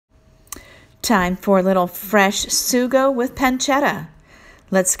time for a little fresh sugo with pancetta.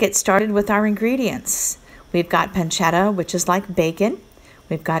 Let's get started with our ingredients. We've got pancetta, which is like bacon.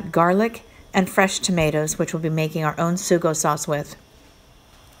 We've got garlic and fresh tomatoes, which we'll be making our own sugo sauce with.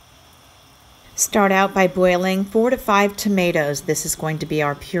 Start out by boiling 4 to 5 tomatoes. This is going to be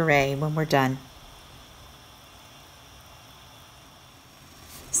our puree when we're done.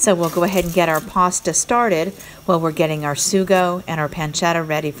 So we'll go ahead and get our pasta started while we're getting our sugo and our pancetta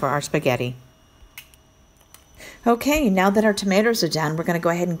ready for our spaghetti. Okay, now that our tomatoes are done, we're going to go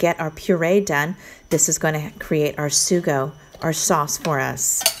ahead and get our puree done. This is going to create our sugo, our sauce for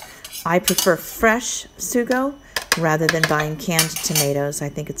us. I prefer fresh sugo rather than buying canned tomatoes. I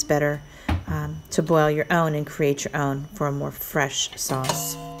think it's better to boil your own and create your own for a more fresh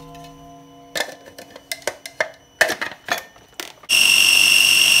sauce.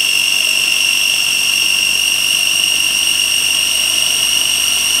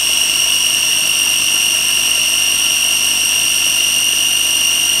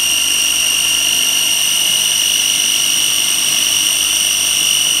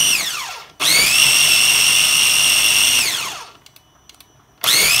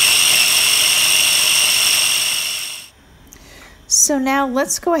 So now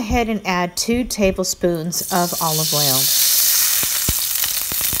let's go ahead and add 2 tablespoons of olive oil.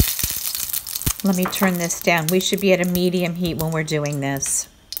 Let me turn this down. We should be at a medium heat when we're doing this.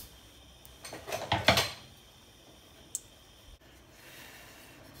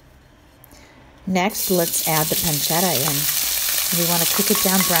 Next, let's add the pancetta in. We want to cook it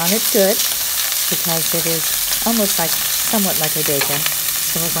down, brown it good, because it is almost like, somewhat like a bacon.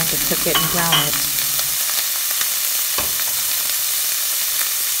 So we're going to cook it and brown it.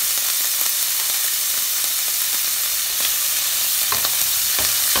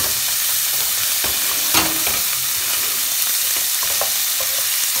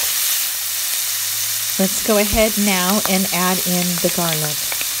 Let's go ahead now and add in the garlic.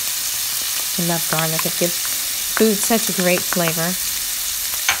 I love garlic. It gives food such a great flavor.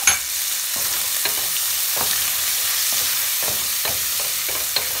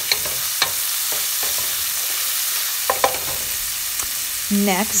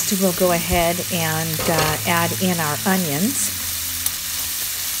 Next, we'll go ahead and add in our onions.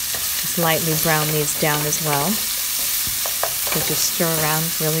 Just lightly brown these down as well. So just stir around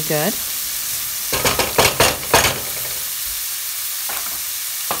really good.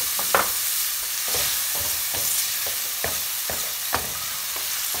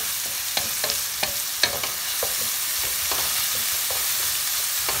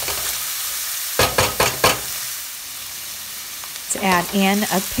 Add in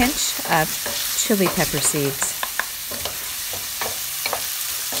a pinch of chili pepper seeds.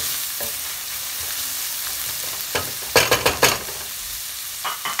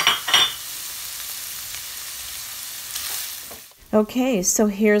 Okay, so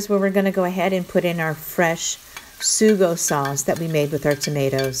here's where we're going to go ahead and put in our fresh sugo sauce that we made with our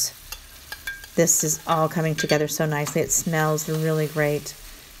tomatoes. This is all coming together so nicely. It smells really great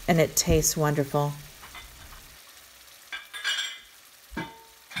and it tastes wonderful.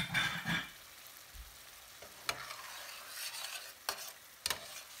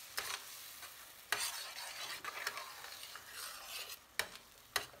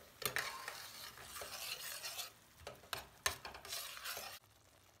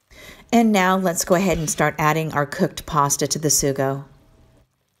 And now let's go ahead and start adding our cooked pasta to the sugo.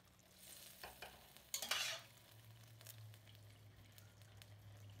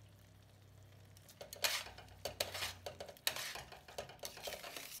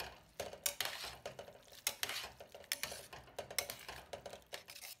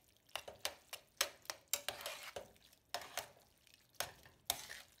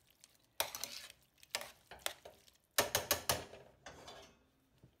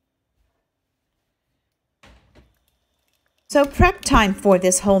 So prep time for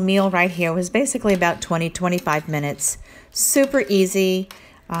this whole meal right here was basically about 20-25 minutes. Super easy.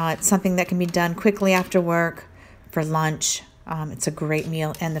 It's something that can be done quickly after work, for lunch. It's a great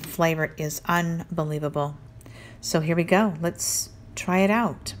meal and the flavor is unbelievable. So here we go. Let's try it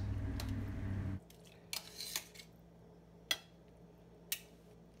out.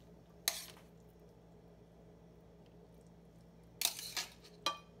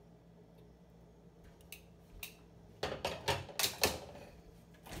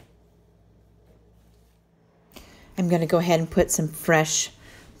 I'm going to go ahead and put some fresh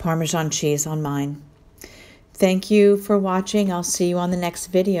Parmesan cheese on mine. Thank you for watching. I'll see you on the next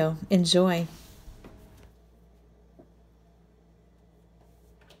video. Enjoy.